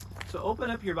So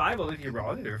open up your Bible if you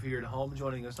brought it, or if you're at home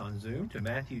joining us on Zoom, to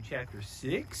Matthew chapter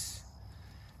 6.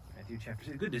 Matthew chapter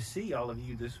 6. Good to see all of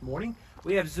you this morning.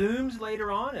 We have Zooms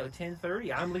later on at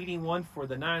 10:30. I'm leading one for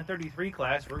the 9:33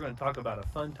 class. We're going to talk about a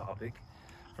fun topic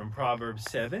from Proverbs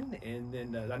 7. And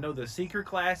then I know the Seeker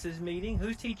class is meeting.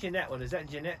 Who's teaching that one? Is that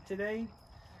Jeanette today?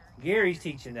 Gary's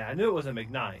teaching that. I knew it was a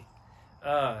McKnight.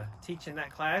 Teaching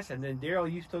that class. And then Daryl,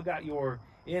 you still got your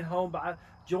in-home Bible.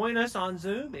 Join us on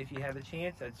Zoom if you have a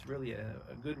chance. That's really a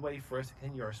good way for us to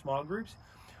continue our small groups.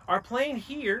 Our plan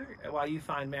here, while you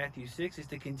find Matthew 6, is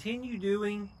to continue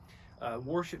doing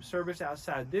worship service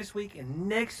outside this week and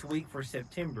next week for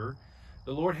September.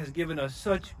 The Lord has given us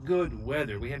such good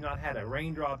weather. We have not had a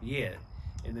raindrop yet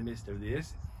in the midst of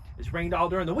this. It's rained all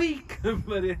during the week,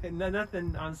 but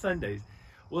nothing on Sundays.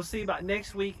 We'll see about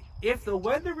next week. If the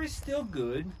weather is still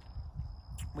good,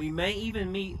 we may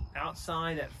even meet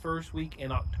outside that first week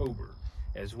in October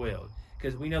as well.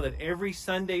 Because we know that every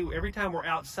Sunday, every time we're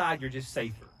outside, you're just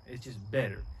safer. It's just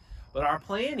better. But our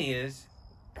plan is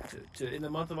to in the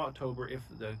month of October, if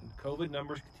the COVID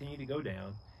numbers continue to go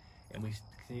down and we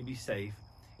continue to be safe,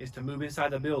 is to move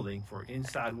inside the building for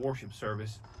inside worship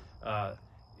service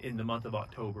in the month of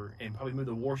October, and probably move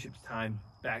the worship time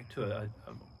back to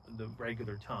the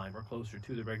regular time, or closer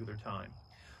to the regular time.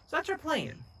 So that's our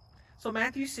plan. So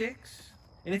Matthew 6,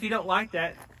 and if you don't like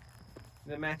that,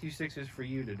 then Matthew 6 is for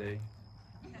you today.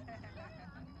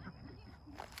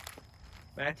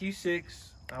 Matthew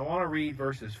 6, I want to read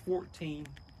verses 14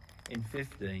 and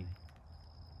 15.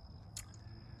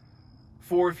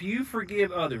 For if you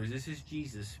forgive others, this is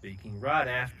Jesus speaking right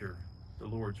after the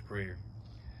Lord's Prayer.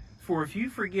 For if you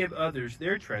forgive others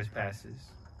their trespasses,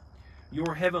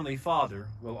 your heavenly Father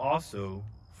will also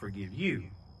forgive you.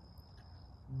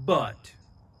 But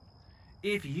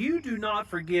if you do not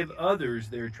forgive others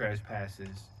their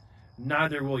trespasses,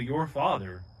 neither will your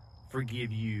Father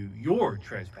forgive you your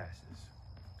trespasses.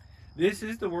 This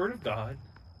is the Word of God,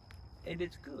 and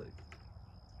it's good.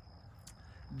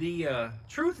 The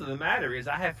truth of the matter is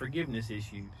I have forgiveness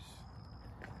issues.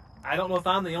 I don't know if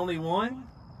I'm the only one,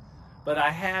 but I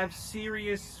have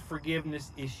serious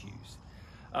forgiveness issues.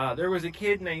 There was a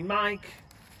kid named Mike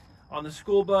on the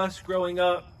school bus growing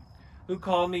up who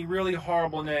called me really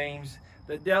horrible names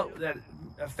that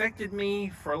affected me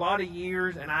for a lot of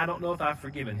years, and I don't know if I've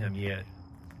forgiven him yet.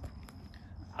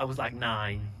 I was like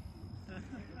 9.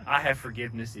 I have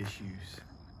forgiveness issues.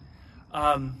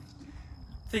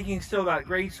 Thinking still about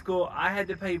grade school, I had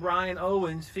to pay Brian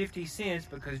Owens 50 cents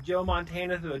because Joe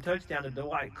Montana threw a touchdown to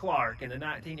Dwight Clark in the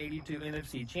 1982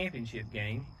 NFC Championship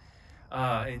game.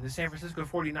 And the San Francisco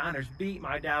 49ers beat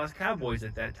my Dallas Cowboys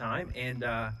at that time, and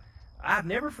I've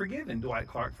never forgiven Dwight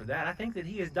Clark for that. I think that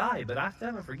he has died, but I still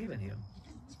haven't forgiven him.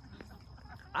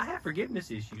 I have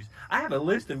forgiveness issues. I have a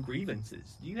list of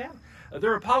grievances. Do you have?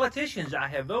 There are politicians I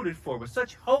have voted for with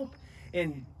such hope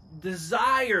and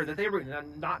desire that they were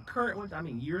not current ones. I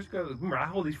mean, years ago. Remember, I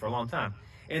hold these for a long time.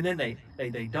 And then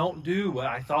they don't do what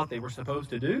I thought they were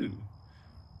supposed to do.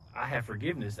 I have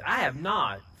forgiveness. I have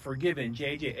not forgiven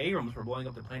J.J. Abrams for blowing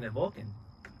up the planet Vulcan.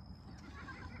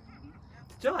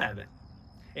 Still haven't.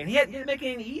 And he didn't make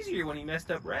it any easier when he messed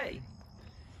up Ray.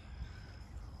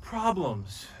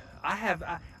 Problems.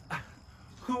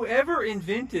 Whoever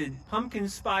invented pumpkin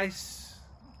spice,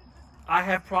 I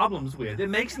have problems with. It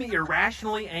makes me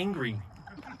irrationally angry.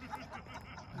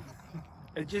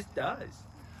 It just does.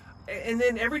 And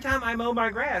then every time I mow my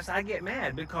grass, I get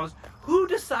mad because who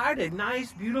decided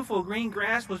nice, beautiful green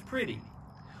grass was pretty?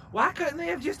 Why couldn't they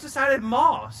have just decided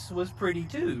moss was pretty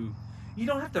too? You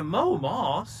don't have to mow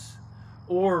moss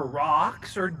or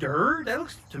rocks or dirt. That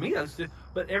looks to me,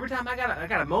 but every time I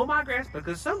gotta mow my grass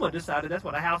because someone decided that's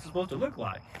what a house is supposed to look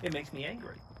like. It makes me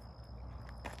angry.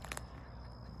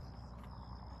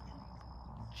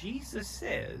 Jesus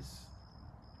says,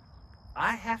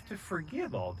 I have to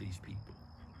forgive all these people.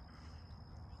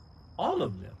 All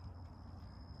of them.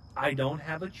 I don't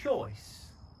have a choice.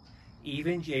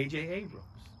 Even J.J. Abrams.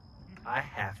 I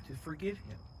have to forgive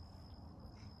him.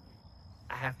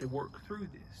 I have to work through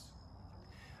this.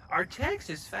 Our text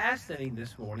is fascinating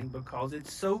this morning because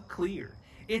it's so clear.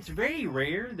 It's very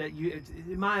rare that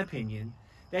in my opinion,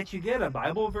 that you get a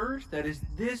Bible verse that is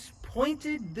this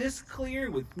pointed, this clear,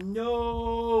 with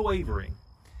no wavering.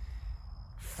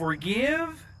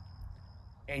 Forgive,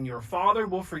 and your Father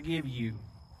will forgive you.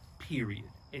 Period.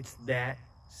 It's that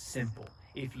simple.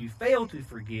 If you fail to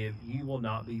forgive, you will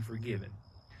not be forgiven.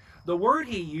 The word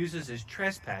he uses is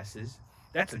trespasses.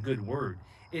 That's a good word.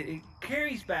 It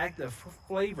carries back the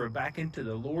flavor back into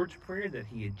the Lord's Prayer that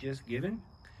he had just given.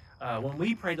 When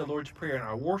we pray the Lord's Prayer in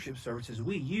our worship services,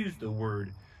 we use the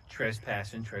word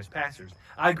trespass and trespassers.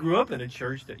 I grew up in a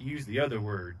church that used the other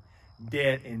word,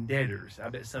 debt and debtors. I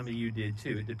bet some of you did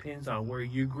too. It depends on where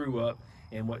you grew up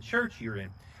and what church you're in.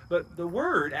 But the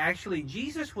word, actually,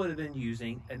 Jesus would have been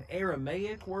using an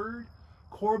Aramaic word,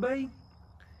 korbe,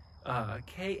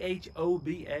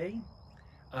 K-H-O-B-A,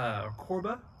 or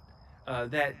korba,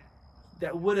 that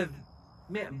would have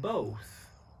meant both.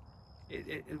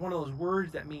 It's one of those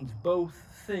words that means both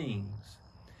things.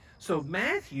 So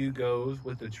Matthew goes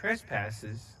with the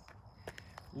trespasses.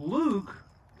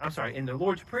 In the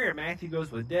Lord's Prayer, Matthew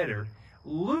goes with debtor.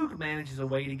 Luke manages a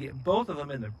way to get both of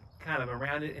them in the kind of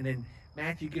around it, and then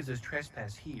Matthew gives us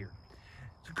trespass here.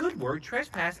 It's a good word,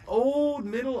 trespass. Old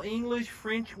Middle English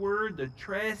French word, the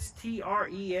tres,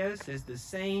 T-R-E-S, is the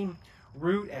same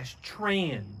root as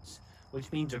trans,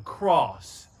 which means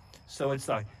across. So it's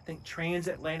like, think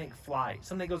transatlantic flight,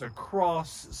 something that goes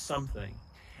across something.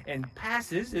 And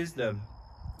passes is the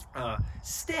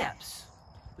steps,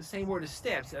 the same word as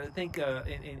steps. I think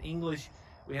in English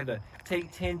we have to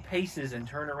take 10 paces and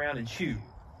turn around and shoot.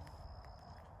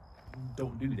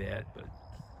 Don't do that, but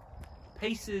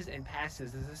paces and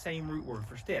passes is the same root word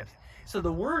for steps. So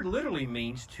the word literally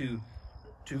means to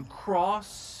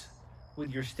cross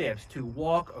with your steps, to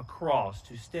walk across,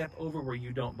 to step over where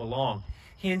you don't belong.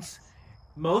 Hence,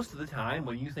 most of the time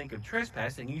when you think of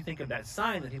trespassing, you think of that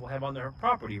sign that people have on their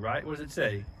property, right? What does it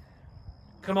say?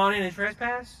 Come on in and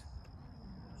trespass?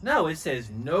 No, it says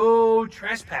no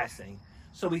trespassing.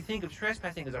 So we think of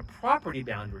trespassing as a property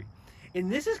boundary.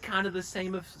 And this is kind of the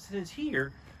same sense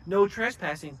here. No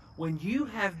trespassing, when you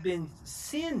have been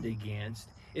sinned against,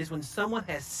 is when someone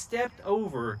has stepped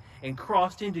over and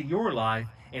crossed into your life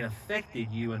and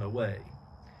affected you in a way.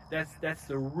 That's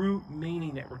the root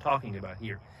meaning that we're talking about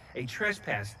here. A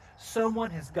trespass. Someone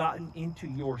has gotten into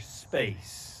your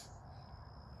space.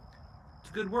 It's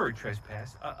a good word,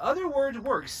 trespass. Other words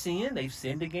work. Sin, they've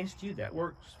sinned against you. That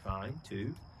works fine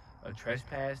too. A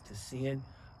trespass, to sin.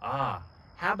 How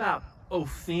about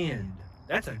offend?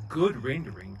 That's a good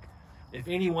rendering. If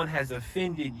anyone has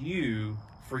offended you,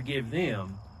 forgive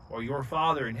them, or your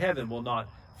Father in heaven will not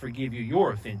forgive you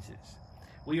your offenses.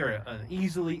 We are an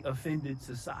easily offended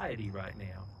society right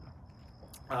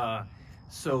now.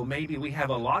 So maybe we have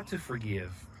a lot to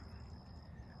forgive.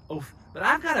 But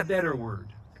I've got a better word.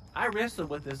 I wrestled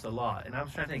with this a lot, and I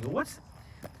was trying to think,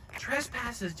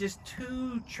 trespass is just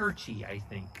too churchy, I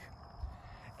think.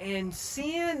 And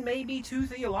sin may be too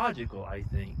theological, I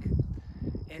think.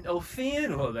 And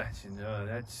offend, well, that's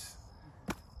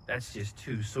just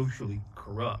too socially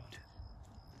corrupt.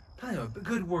 Tell you a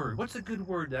good word. What's a good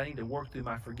word that I need to work through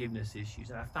my forgiveness issues?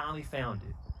 And I finally found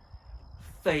it.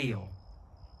 Fail.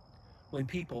 When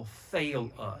people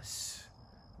fail us,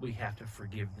 we have to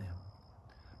forgive them.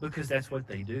 Because that's what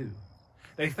they do.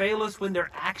 They fail us when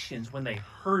their actions, when they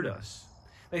hurt us.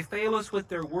 They fail us with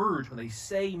their words when they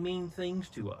say mean things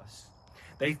to us.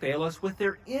 They fail us with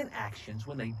their inactions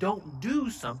when they don't do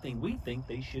something we think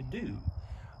they should do.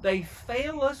 They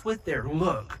fail us with their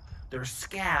look, their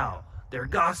scowl, their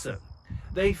gossip.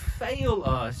 They fail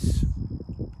us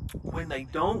when they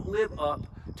don't live up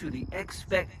to the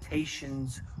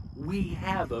expectations we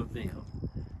have of them.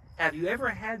 Have you ever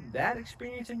had that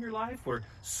experience in your life where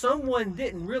someone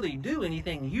didn't really do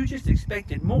anything, you just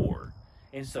expected more,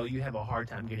 and so you have a hard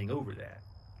time getting over that?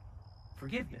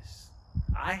 Forgiveness.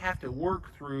 I have to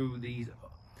work through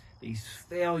these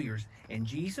failures, and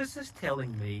Jesus is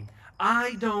telling me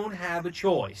I don't have a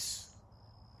choice.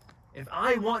 If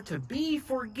I want to be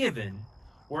forgiven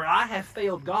where I have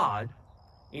failed God,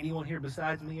 anyone here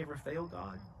besides me ever failed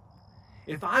God?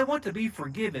 If I want to be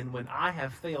forgiven when I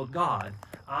have failed God,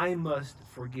 I must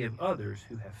forgive others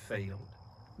who have failed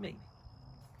me.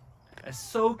 It's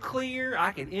so clear.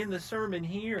 I could end the sermon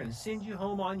here and send you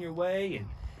home on your way, and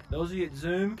those of you at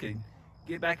Zoom can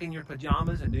get back in your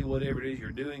pajamas and do whatever it is you're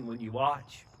doing when you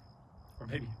watch. Or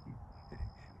maybe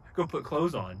go put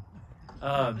clothes on.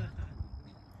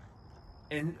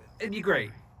 And it'd be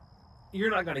great.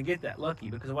 You're not going to get that lucky,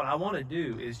 because what I want to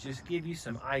do is just give you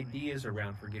some ideas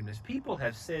around forgiveness. People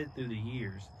have said through the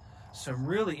years some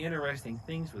really interesting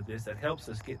things with this that helps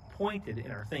us get pointed in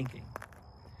our thinking.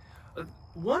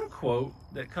 One quote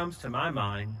that comes to my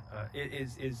mind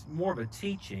is more of a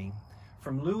teaching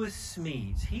from Lewis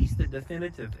Smedes. He's the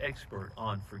definitive expert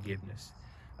on forgiveness.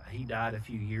 He died a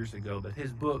few years ago, but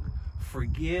his book,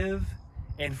 Forgive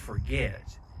and Forget,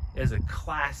 is a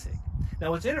classic.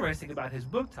 Now, what's interesting about his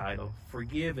book title,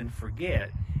 Forgive and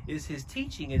Forget, is his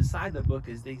teaching inside the book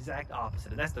is the exact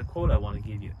opposite. And that's the quote I want to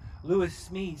give you. Lewis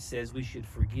Smedes says we should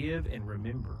forgive and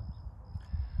remember,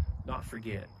 not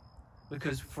forget.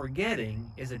 Because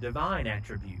forgetting is a divine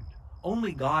attribute.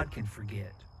 Only God can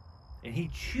forget. And he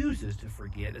chooses to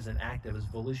forget as an act of his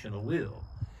volitional will.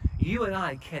 You and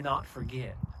I cannot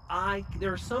forget.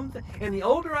 There are some things, and the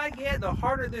older I get, the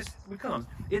harder this becomes.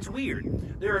 It's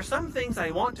weird. There are some things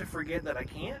I want to forget that I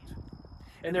can't,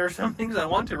 and there are some things I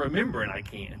want to remember and I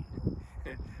can't.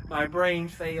 My brain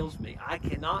fails me. I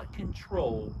cannot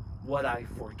control what I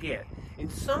forget.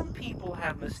 And some people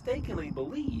have mistakenly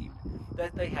believed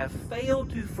that they have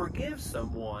failed to forgive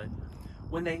someone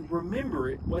when they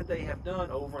remember what they have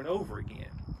done over and over again.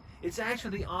 It's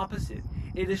actually the opposite.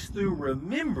 It is through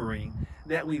remembering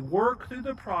that we work through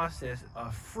the process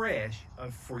afresh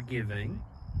of forgiving.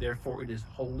 Therefore, it is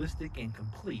holistic and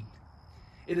complete.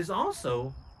 It is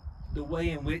also the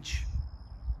way in which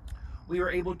we are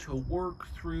able to work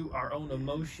through our own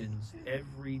emotions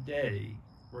every day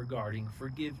regarding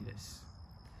forgiveness.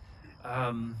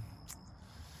 A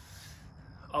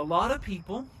lot of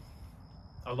people,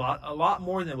 a lot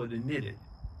more than would admit it,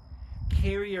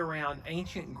 carry around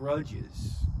ancient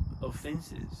grudges,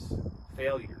 offenses,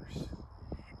 failures,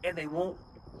 and they won't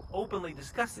openly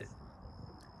discuss it.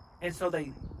 And so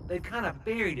they've kind of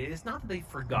buried it. It's not that they've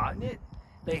forgotten it,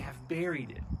 they have buried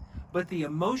it. But the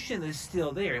emotion is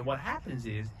still there, and what happens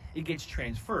is it gets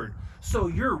transferred. So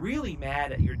you're really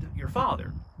mad at your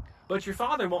father, but your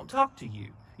father won't talk to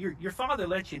you. Your father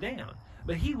let you down,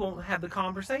 but he won't have the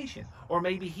conversation. Or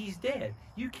maybe he's dead.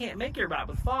 You can't make it right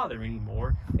with father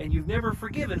anymore, and you've never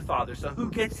forgiven father. So who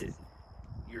gets it?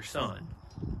 Your son,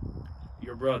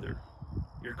 your brother,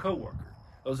 your coworker.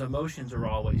 Those emotions are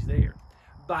always there.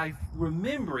 By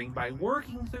remembering, by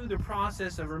working through the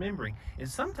process of remembering, and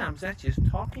sometimes that's just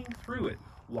talking through it.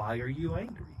 Why are you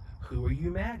angry? Who are you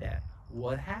mad at?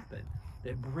 What happened?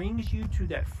 That brings you to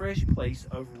that fresh place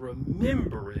of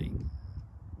remembering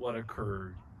what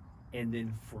occurred and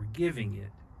then forgiving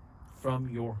it from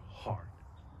your heart.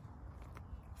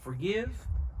 Forgive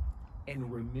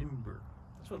and remember.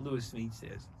 That's what Lewis Smedes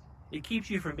says. It keeps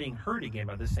you from being hurt again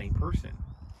by the same person.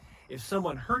 If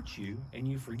someone hurts you and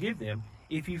you forgive them,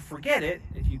 if you forget it,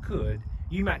 if you could,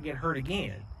 you might get hurt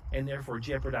again and therefore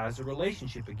jeopardize the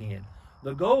relationship again.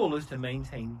 The goal is to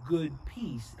maintain good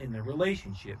peace in the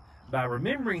relationship. By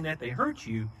remembering that they hurt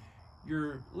you,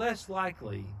 you're less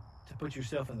likely to put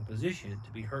yourself in a position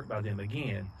to be hurt by them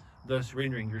again, thus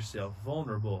rendering yourself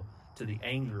vulnerable to the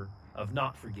anger of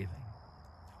not forgiving.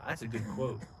 That's a good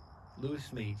quote. Lewis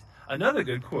Smedes. Another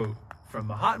good quote from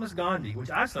Mahatma Gandhi, which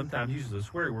I sometimes use as a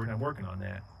swear word, and I'm working on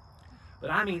that. But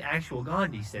I mean actual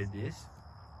Gandhi said this.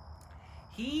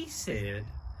 He said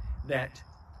that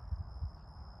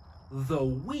the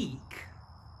weak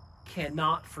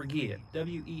cannot forgive.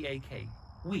 W-E-A-K.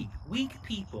 Weak. Weak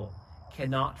people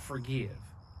cannot forgive.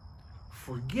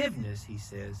 Forgiveness, he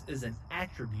says, is an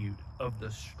attribute of the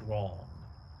strong.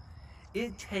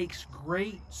 It takes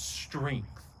great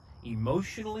strength,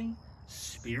 emotionally,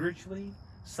 spiritually,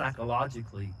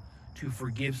 psychologically, to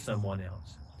forgive someone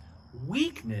else.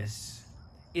 Weakness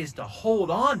is to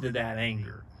hold on to that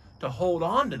anger, to hold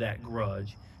on to that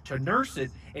grudge, to nurse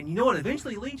it, and you know what it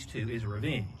eventually leads to is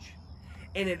revenge.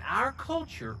 And in our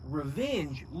culture,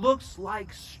 revenge looks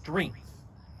like strength.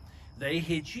 They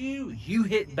hit you, you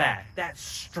hit back. That's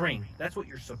strength. That's what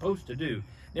you're supposed to do.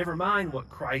 Never mind what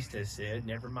Christ has said,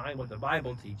 never mind what the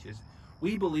Bible teaches.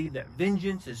 We believe that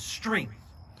vengeance is strength.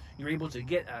 You're able to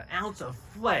get an ounce of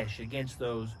flesh against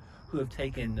those who have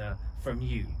taken from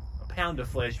you. A pound of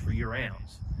flesh for your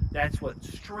ounce. That's what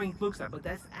strength looks like. But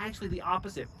that's actually the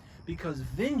opposite, because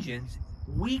vengeance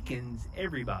weakens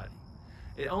everybody.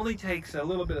 It only takes a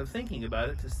little bit of thinking about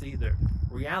it to see the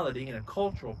reality in a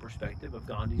cultural perspective of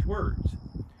Gandhi's words.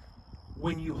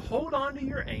 When you hold on to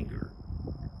your anger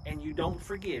and you don't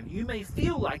forgive, you may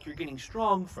feel like you're getting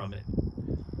strong from it,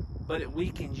 but it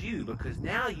weakens you because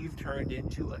now you've turned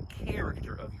into a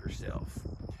character of yourself.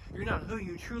 You're not who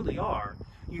you truly are.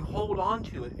 You hold on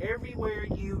to it everywhere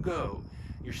you go.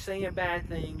 You're saying bad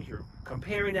things. You're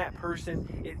comparing that person.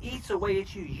 It eats away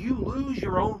at you. You lose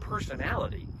your own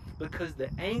personality because the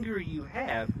anger you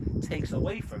have takes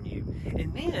away from you.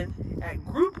 And then at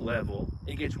group level,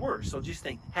 it gets worse. So just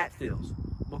think Hatfields,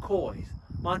 McCoys,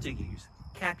 Montagues,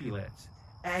 Capulets,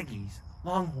 Aggies,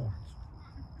 Longhorns.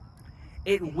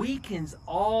 It weakens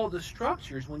all the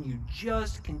structures when you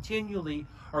just continually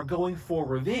are going for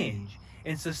revenge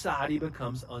and society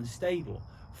becomes unstable.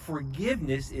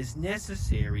 Forgiveness is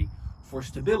necessary for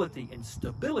stability, and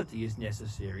stability is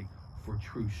necessary for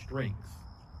true strength.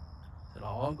 It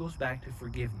all goes back to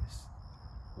forgiveness.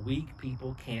 Weak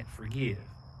people can't forgive.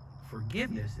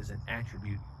 Forgiveness is an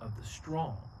attribute of the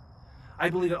strong. I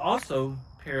believe it also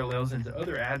parallels into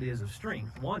other ideas of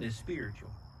strength. One is spiritual.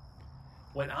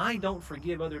 When I don't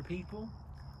forgive other people,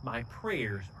 my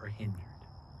prayers are hindered.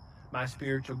 my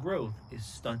spiritual growth is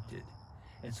stunted.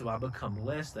 And so I become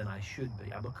less than I should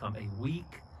be. I become a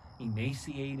weak,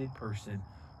 emaciated person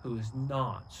who is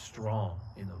not strong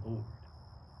in the Lord.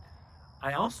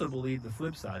 I also believe the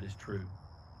flip side is true.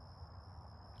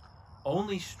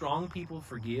 Only strong people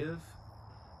forgive,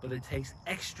 but it takes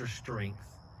extra strength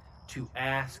to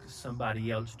ask somebody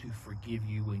else to forgive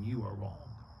you when you are wrong.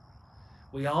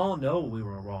 We all know we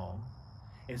were wrong,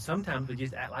 and sometimes we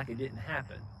just act like it didn't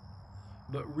happen.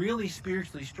 But really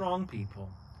spiritually strong people,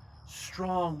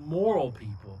 strong moral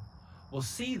people, will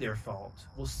see their faults,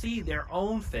 will see their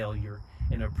own failure,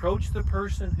 and approach the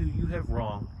person who you have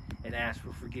wronged and ask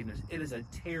for forgiveness. It is a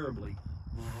terribly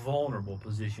vulnerable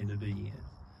position to be in,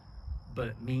 but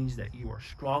it means that you are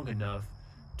strong enough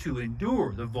to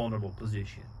endure the vulnerable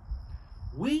position.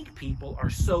 Weak people are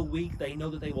so weak they know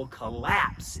that they will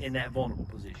collapse in that vulnerable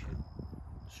position.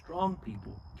 Strong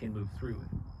people can move through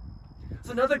it.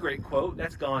 So another great quote,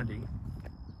 that's Gandhi.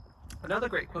 Another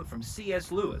great quote from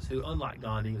C.S. Lewis, who, unlike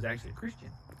Gandhi, was actually a Christian.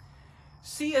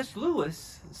 C.S.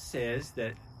 Lewis says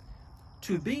that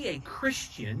to be a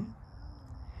Christian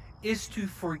is to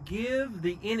forgive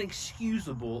the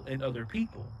inexcusable in other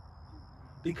people,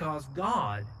 because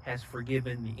God has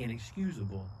forgiven the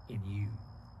inexcusable in you.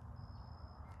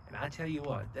 And I tell you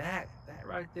what, that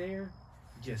right there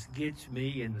just gets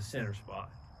me in the center spot,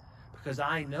 because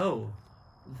I know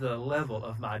the level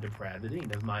of my depravity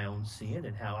and of my own sin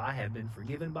and how I have been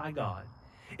forgiven by God.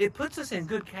 It puts us in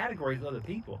good categories with other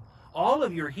people. All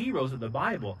of your heroes of the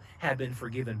Bible have been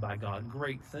forgiven by God.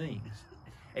 Great things.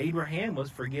 Abraham was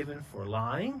forgiven for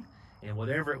lying and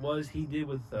whatever it was he did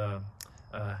with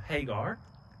Hagar.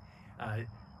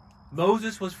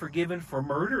 Moses was forgiven for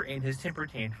murder and his temper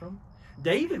tantrum.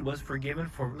 David was forgiven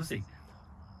for,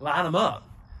 line them up.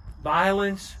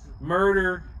 Violence,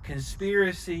 murder,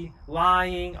 conspiracy,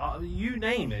 lying, you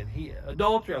name it.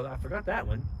 Adultery, I forgot that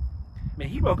one. I mean,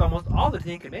 he broke almost all the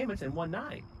Ten Commandments in one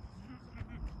night.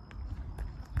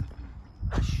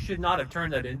 I should not have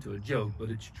turned that into a joke, but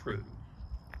it's true.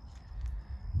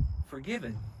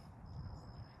 Forgiven.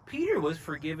 Peter was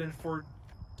forgiven for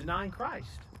denying Christ,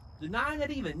 denying that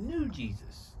he even knew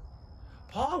Jesus.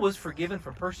 Paul was forgiven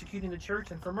for persecuting the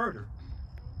church and for murder.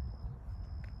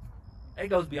 It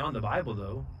goes beyond the Bible,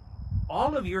 though.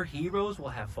 All of your heroes will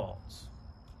have faults.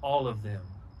 All of them.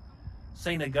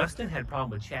 St. Augustine had a problem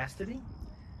with chastity.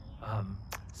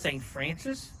 St.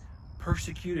 Francis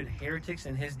persecuted heretics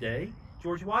in his day.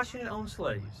 George Washington owned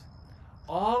slaves.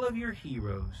 All of your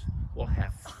heroes will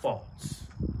have faults.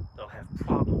 They'll have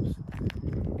problems.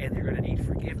 And they're going to need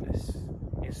forgiveness.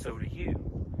 And so do you.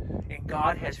 And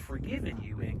God has forgiven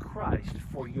you in Christ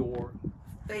for your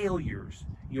failures,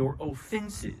 your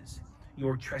offenses,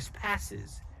 your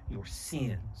trespasses, your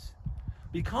sins.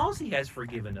 Because he has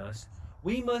forgiven us,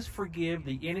 we must forgive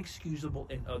the inexcusable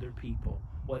in other people,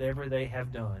 whatever they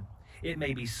have done. It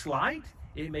may be slight,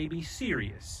 it may be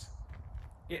serious.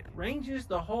 It ranges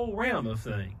the whole realm of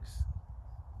things.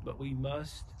 But we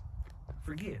must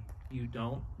forgive. You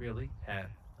don't really have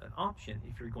an option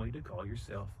if you're going to call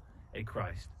yourself a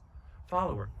Christ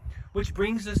follower. Which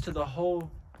brings us to the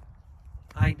whole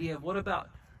idea of what about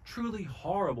truly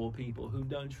horrible people who've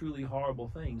done truly horrible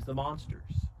things? The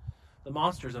monsters. The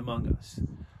monsters among us.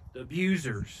 The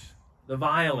abusers. The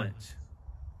violent.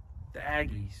 The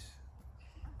Aggies.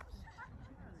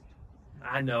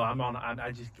 I know,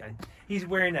 he's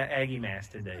wearing that Aggie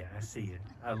mask today. I see it.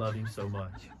 I love him so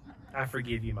much. I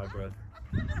forgive you, my brother.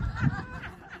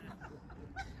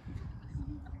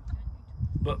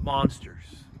 But monsters.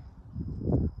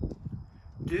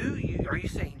 Are you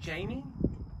saying, Jamie,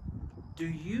 do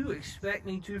you expect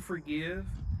me to forgive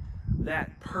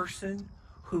that person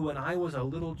who, when I was a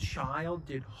little child,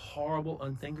 did horrible,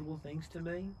 unthinkable things to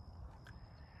me?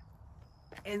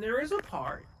 And there is a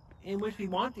part in which we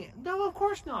want the... No, of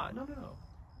course not. No.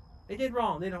 They did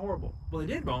wrong. They did horrible. Well,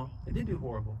 they did wrong. They did do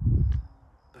horrible.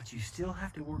 But you still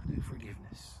have to work through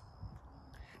forgiveness.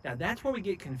 Now, that's where we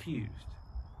get confused.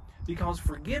 Because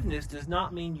forgiveness does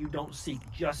not mean you don't seek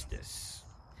justice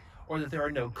or that there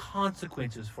are no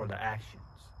consequences for the actions.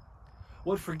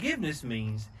 What forgiveness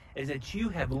means is that you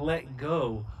have let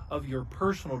go of your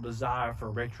personal desire for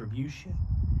retribution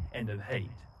and of hate.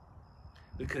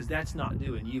 Because that's not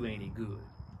doing you any good.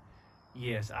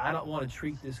 Yes, I don't want to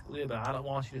treat this glib, and I don't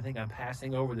want you to think I'm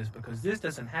passing over this, because this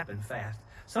doesn't happen fast.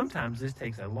 Sometimes this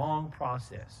takes a long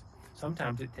process.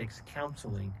 Sometimes it takes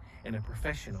counseling and a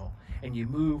professional, and you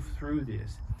move through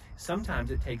this.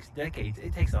 Sometimes it takes decades.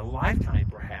 It takes a lifetime,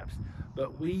 perhaps.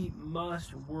 But we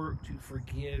must work to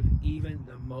forgive even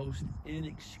the most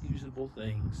inexcusable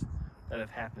things that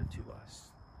have happened to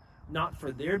us. Not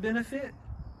for their benefit,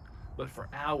 but for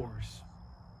hours.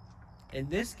 And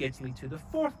this gets me to the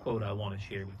fourth quote I want to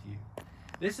share with you.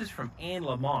 This is from Anne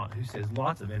Lamott, who says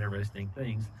lots of interesting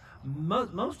things,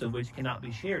 most of which cannot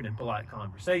be shared in polite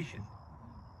conversation.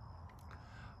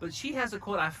 But she has a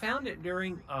quote. I found it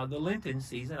during the Lenten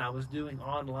season. I was doing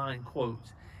online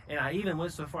quotes. And I even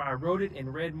went so far, I wrote it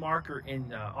in red marker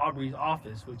in Aubrey's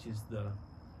office, which is the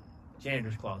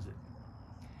janitor's closet.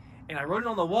 And I wrote it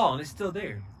on the wall, and it's still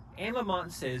there. Anne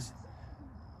Lamott says,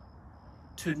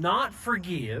 "To not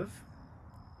forgive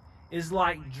is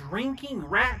like drinking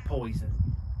rat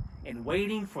poison and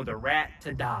waiting for the rat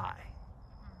to die,"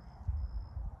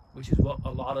 which is what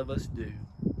a lot of us do.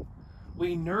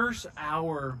 We nurse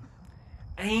our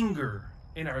anger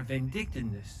and our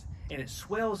vindictiveness, and it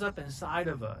swells up inside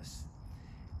of us.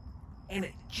 And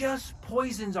it just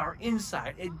poisons our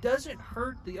inside. It doesn't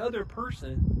hurt the other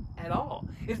person at all.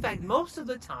 In fact, most of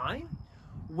the time,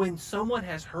 when someone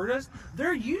has hurt us,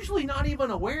 they're usually not even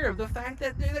aware of the fact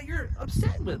that you're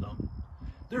upset with them.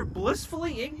 They're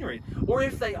blissfully ignorant. Or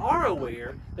if they are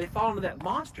aware, they fall into that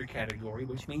monster category,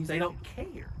 which means they don't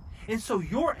care. And so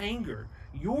your anger,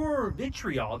 your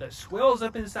vitriol that swells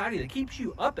up inside you, that keeps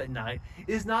you up at night,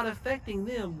 is not affecting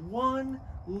them one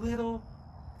little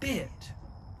bit.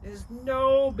 There's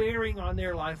no bearing on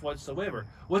their life whatsoever.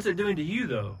 What's it doing to you,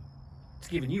 though? It's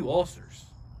giving you ulcers.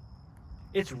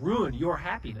 It's ruined your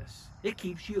happiness. It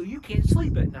keeps you can't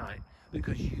sleep at night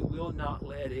because you will not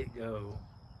let it go.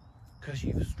 Because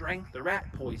you've drank the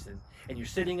rat poison and you're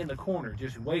sitting in the corner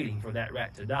just waiting for that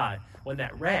rat to die when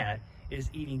that rat is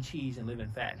eating cheese and living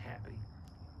fat and happy.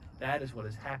 That is what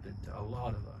has happened to a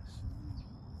lot of us.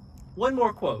 One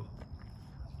more quote.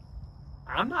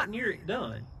 I'm not near it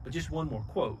done, but just one more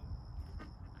quote.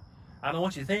 I don't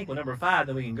want you to think, well, number 5,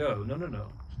 then we can go. No.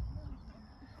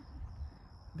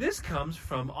 This comes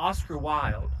from Oscar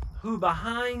Wilde, who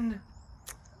behind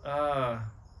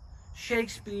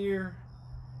Shakespeare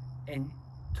and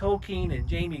Tolkien and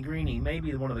Jamie Greening may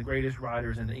be one of the greatest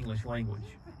writers in the English language.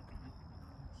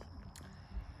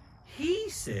 He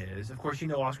says, of course you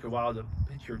know Oscar Wilde, the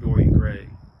picture of Dorian Gray.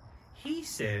 He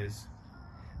says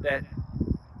that,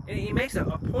 and he makes a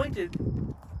pointed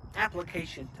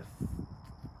application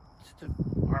to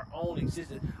our own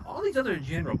existence. All these other in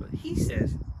general, but he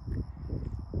says,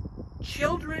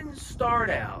 children start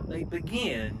out, they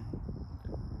begin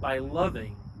by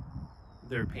loving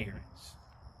their parents.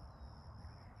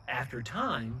 After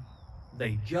time,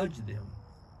 they judge them.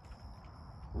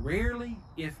 Rarely,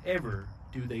 if ever,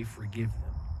 do they forgive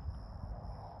them.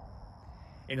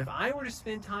 And if I were to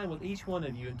spend time with each one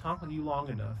of you and talk with you long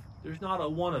enough, there's not a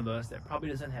one of us that probably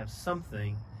doesn't have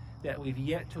something that we've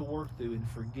yet to work through in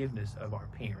forgiveness of our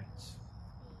parents.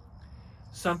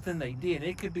 Something they did.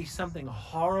 It could be something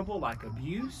horrible like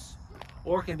abuse,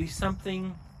 or it can be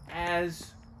something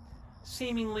as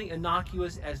seemingly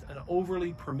innocuous as an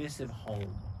overly permissive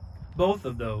home. Both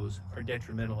of those are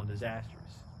detrimental and disastrous.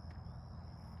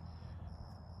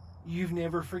 You've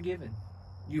never forgiven.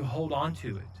 You hold on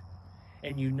to it,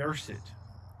 and you nurse it,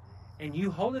 and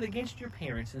you hold it against your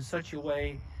parents in such a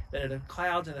way that it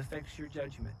clouds and affects your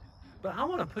judgment. But I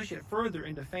want to push it further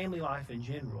into family life in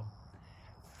general.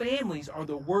 Families are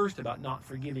the worst about not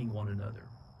forgiving one another.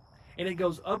 And it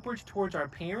goes upwards towards our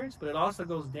parents, but it also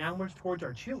goes downwards towards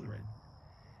our children.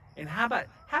 And how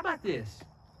about this?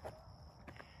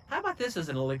 How about this as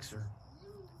an elixir?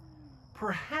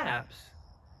 Perhaps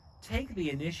take the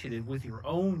initiative with your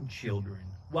own children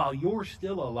while you're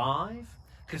still alive,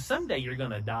 because someday you're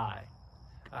going to die.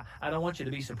 I don't want you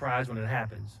to be surprised when it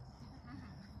happens.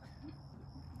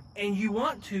 And you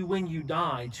want to, when you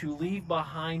die, to leave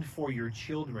behind for your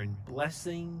children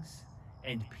blessings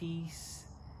and peace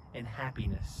and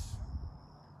happiness.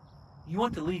 You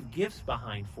want to leave gifts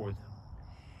behind for them.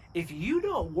 If you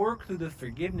don't work through the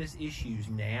forgiveness issues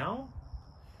now,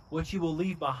 what you will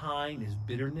leave behind is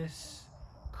bitterness,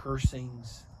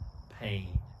 cursings,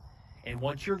 pain. And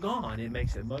once you're gone, it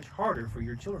makes it much harder for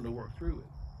your children to work through it.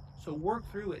 So work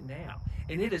through it now.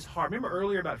 And it is hard. Remember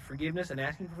earlier about forgiveness and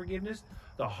asking for forgiveness?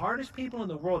 The hardest people in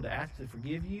the world to ask to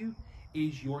forgive you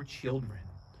is your children.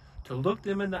 To look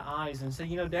them in the eyes and say,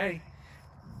 you know, Daddy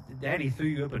threw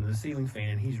you up into the ceiling fan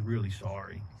and he's really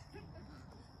sorry.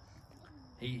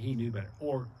 He knew better.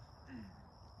 Or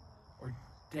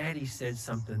Daddy said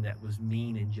something that was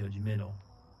mean and judgmental.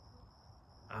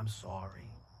 I'm sorry.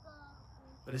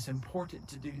 But it's important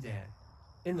to do that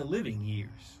in the living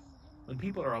years, when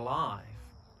people are alive,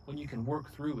 when you can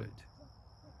work through it.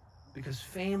 Because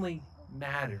family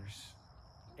matters.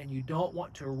 And you don't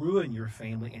want to ruin your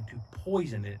family and to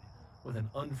poison it with an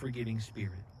unforgiving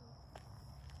spirit.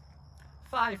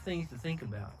 5 things to think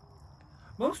about.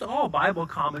 Most all Bible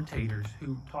commentators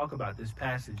who talk about this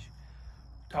passage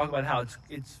talk about how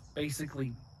it's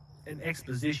basically an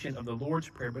exposition of the Lord's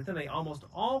Prayer, but then they almost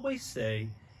always say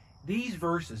these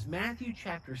verses, Matthew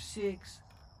chapter 6,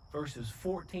 verses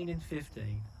 14 and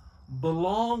 15,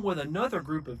 belong with another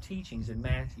group of teachings in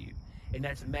Matthew, and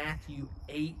that's Matthew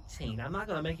 18. I'm not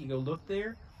going to make you go look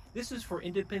there. This is for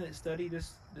independent study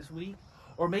this week,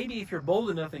 or maybe if you're bold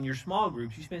enough in your small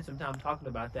groups, you spend some time talking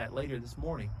about that later this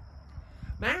morning.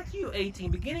 Matthew 18,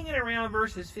 beginning at around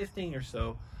verses 15 or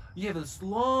so, you have this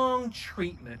long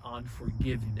treatment on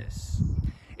forgiveness.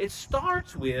 It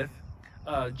starts with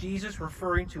Jesus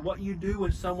referring to what you do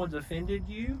when someone's offended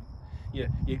you.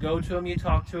 You go to them, you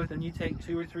talk to it, then you take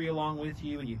 2 or 3 along with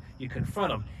you, and you confront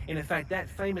them. And in fact, that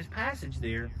famous passage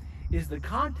there is the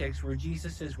context where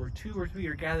Jesus says, where 2 or 3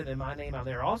 are gathered in my name, I'm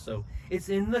there also. It's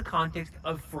in the context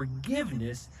of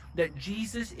forgiveness that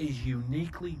Jesus is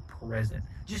uniquely present.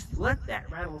 Just let that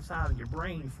rattle inside of your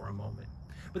brain for a moment.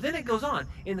 But then it goes on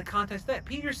in the context of that.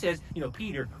 Peter says,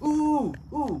 Peter,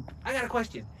 I got a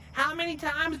question. How many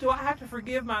times do I have to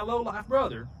forgive my low-life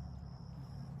brother?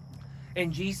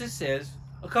 And Jesus says,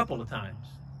 a couple of times.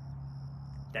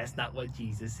 That's not what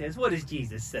Jesus says. What does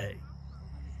Jesus say?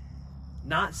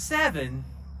 Not 7,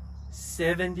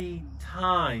 70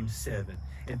 times 7.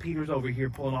 And Peter's over here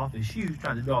pulling off his shoes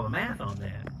trying to draw the math on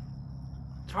that.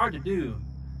 It's hard to do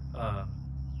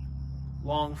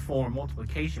long-form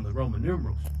multiplication with Roman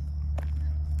numerals.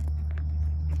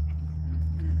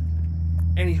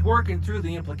 And he's working through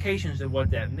the implications of what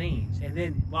that means. And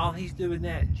then while he's doing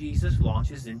that, Jesus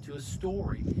launches into a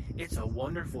story. It's a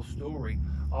wonderful story.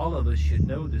 All of us should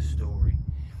know this story.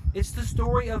 It's the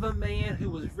story of a man who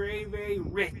was very, very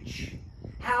rich.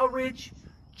 How rich?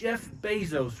 Jeff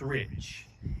Bezos rich.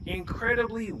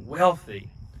 Incredibly wealthy.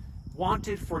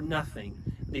 Wanted for nothing.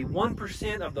 The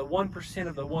 1% of the 1%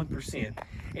 of the 1%.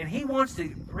 And he wants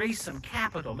to raise some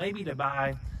capital, maybe to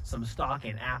buy some stock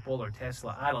in Apple or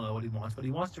Tesla. I don't know what he wants, but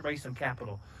he wants to raise some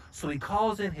capital. So he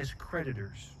calls in his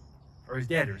creditors, or his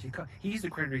debtors. He's the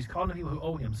creditor. He's calling the people who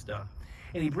owe him stuff.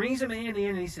 And he brings a man in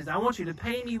and he says, I want you to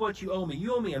pay me what you owe me.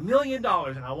 You owe me $1 million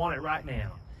and I want it right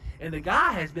now. And the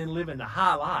guy has been living the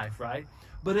high life, right?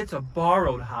 But it's a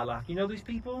borrowed high life. You know these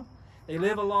people? They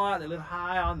live a lot. They live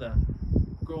high on the...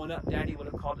 Growing up, Daddy would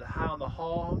have called it high on the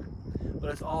hog, but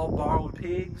it's all borrowed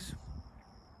pigs.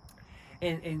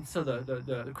 And so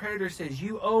the creditor says,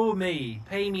 you owe me,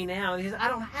 pay me now. And he says, I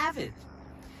don't have it.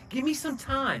 Give me some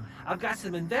time. I've got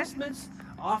some investments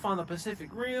off on the Pacific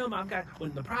Rim.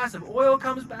 When the price of oil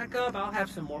comes back up, I'll have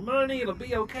some more money. It'll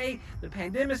be okay. The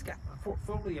pandemic's got my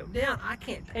portfolio down. I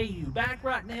can't pay you back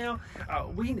right now.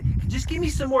 Just give me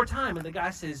some more time. And the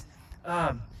guy says,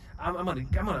 I'm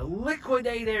gonna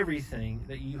liquidate everything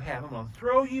that you have. I'm gonna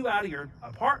throw you out of your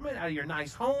apartment, out of your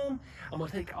nice home. I'm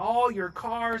gonna take all your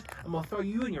cars. I'm gonna throw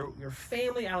you and your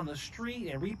family out on the street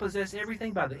and repossess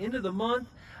everything. By the end of the month,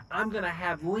 I'm gonna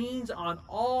have liens on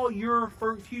all your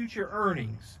future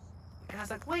earnings. The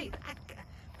guy's like, wait,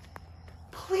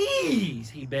 please,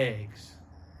 he begs.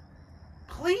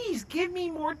 Please give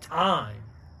me more time.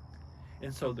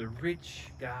 And so the rich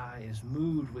guy is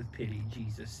moved with pity,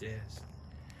 Jesus says.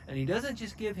 And he doesn't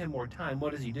just give him more time.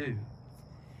 What does he do?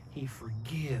 He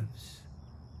forgives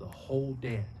the whole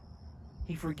debt.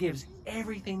 He forgives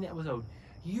everything that was owed.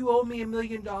 You owe me $1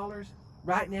 million.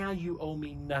 Right now you owe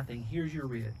me nothing. Here's your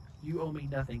writ. You owe me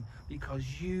nothing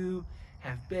because you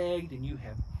have begged and you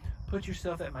have put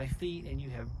yourself at my feet and you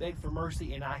have begged for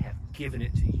mercy and I have given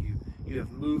it to you. You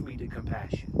have moved me to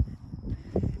compassion.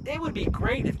 It would be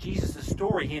great if Jesus'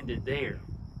 story ended there,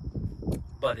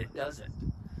 but it doesn't.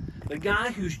 The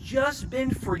guy who's just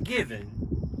been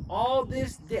forgiven all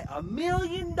this debt, $1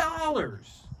 million,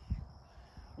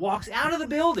 walks out of the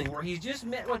building where he's just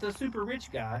met with a super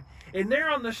rich guy, and there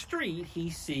on the street he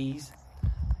sees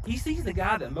the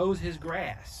guy that mows his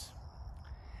grass.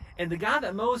 And the guy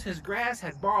that mows his grass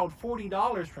had borrowed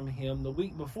 $40 from him the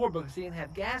week before because he didn't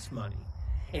have gas money.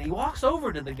 And he walks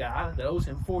over to the guy that owes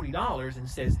him $40 and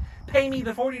says, pay me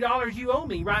the $40 you owe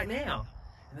me right now.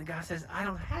 And the guy says, I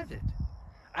don't have it.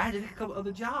 I had to take a couple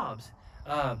other jobs.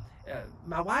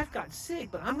 My wife got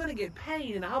sick, but I'm going to get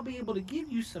paid, and I'll be able to give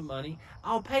you some money.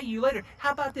 I'll pay you later.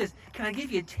 How about this? Can I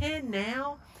give you 10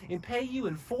 now and pay you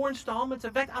in 4 installments?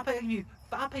 In fact, I'll pay you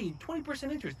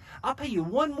 20% interest. I'll pay you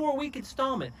 1 more week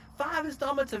installment, 5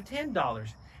 installments of $10.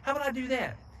 How about I do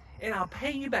that? And I'll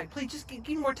pay you back. Please, just give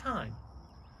me more time.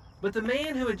 But the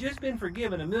man who had just been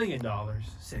forgiven $1 million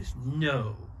says,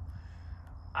 no,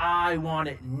 I want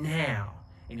it now.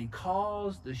 And he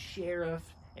calls the sheriff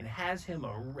and has him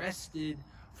arrested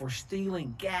for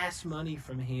stealing gas money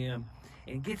from him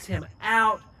and gets him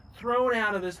out thrown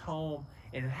out of his home,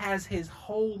 and has his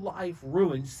whole life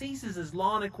ruined, seizes his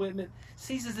lawn equipment,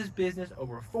 seizes his business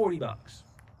over $40.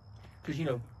 Because, you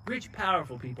know, rich,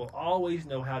 powerful people always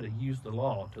know how to use the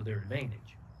law to their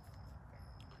advantage.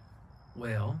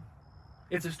 Well,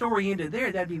 if the story ended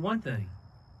there, that'd be one thing.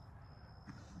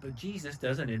 But Jesus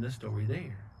doesn't end the story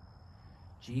there.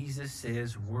 Jesus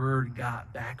says word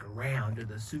got back around to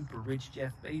the super rich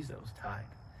Jeff Bezos type.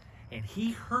 And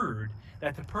he heard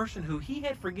that the person who he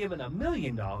had forgiven $1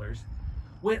 million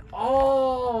went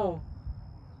all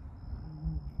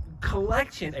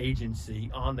collection agency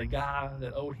on the guy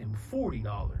that owed him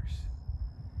 $40.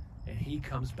 And he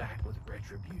comes back with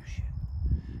retribution.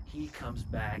 He comes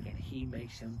back and he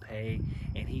makes him pay,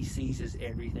 and he seizes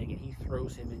everything, and he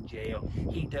throws him in jail.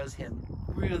 He does him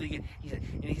really good.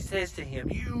 And he says to him,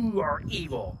 "You are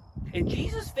evil." And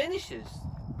Jesus finishes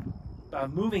by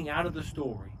moving out of the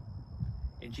story.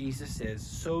 And Jesus says,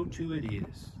 "So too it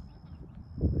is."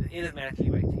 At the end of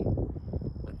Matthew 18.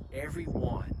 "But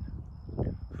everyone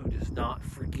who does not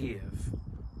forgive,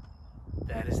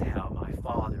 that is how my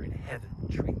Father in heaven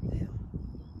treats them."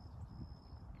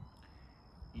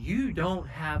 You don't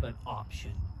have an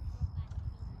option.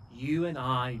 You and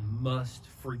I must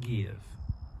forgive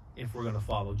if we're going to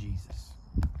follow Jesus.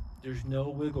 There's no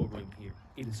wiggle room here.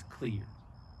 It is clear.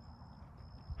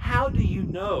 How do you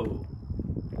know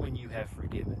when you have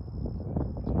forgiven?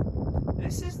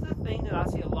 This is the thing that I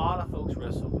see a lot of folks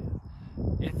wrestle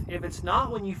with. If it's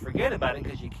not when you forget about it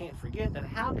because you can't forget, then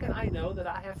how can I know that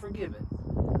I have forgiven?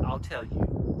 I'll tell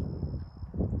you.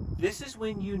 This is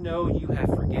when you know you have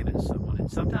forgiven someone, and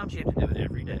sometimes you have to do it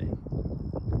every day.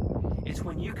 It's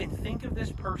when you can think of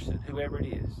this person, whoever it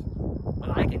is. When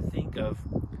I can think of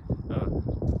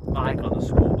Mike on the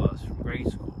school bus from grade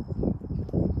school,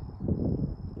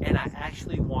 and I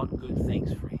actually want good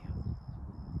things for him.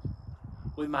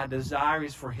 When my desire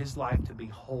is for his life to be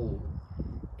whole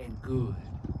and good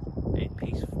and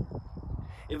peaceful.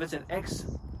 If it's an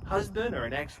ex-husband or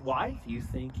an ex-wife, you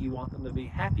think you want them to be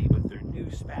happy with their new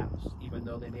spouse, even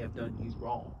though they may have done you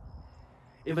wrong.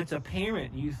 If it's a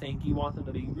parent, you think you want them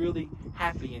to be really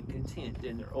happy and content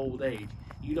in their old age.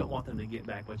 You don't want them to get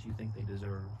back what you think they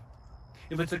deserve.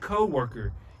 If it's a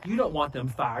co-worker, you don't want them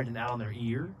fired and out on their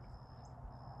ear.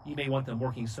 You may want them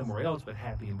working somewhere else, but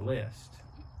happy and blessed.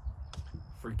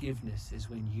 Forgiveness is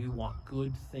when you want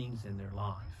good things in their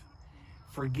life.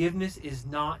 Forgiveness is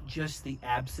not just the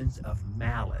absence of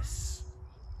malice.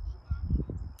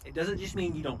 It doesn't just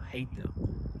mean you don't hate them.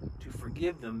 To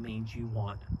forgive them means you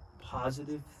want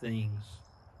positive things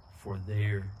for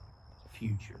their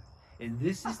future. And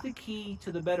this is the key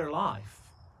to the better life.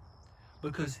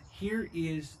 Because here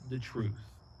is the truth.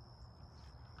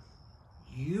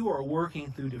 You are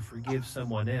working through to forgive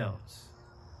someone else.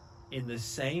 In the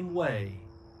same way,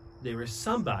 there is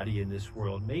somebody in this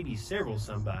world, maybe several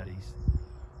somebodies,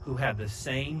 who have the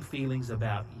same feelings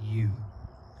about you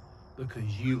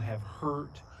because you have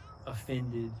hurt,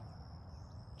 offended,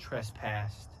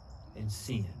 trespassed, and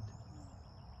sinned.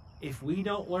 If we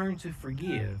don't learn to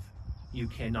forgive, you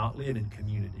cannot live in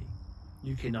community.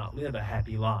 You cannot live a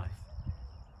happy life.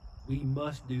 We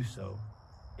must do so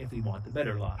if we want the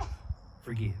better life.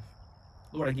 Forgive.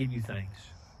 Lord, I give you thanks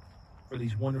for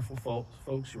these wonderful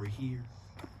folks who are here,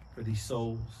 for these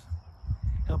souls.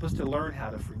 Help us to learn how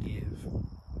to forgive.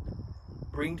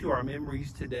 Bring to our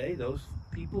memories today those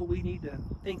people we need to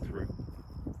think through.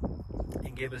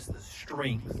 And give us the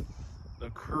strength, the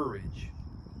courage,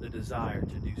 the desire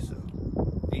to do so.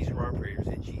 These are our prayers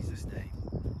in Jesus' name.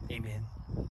 Amen.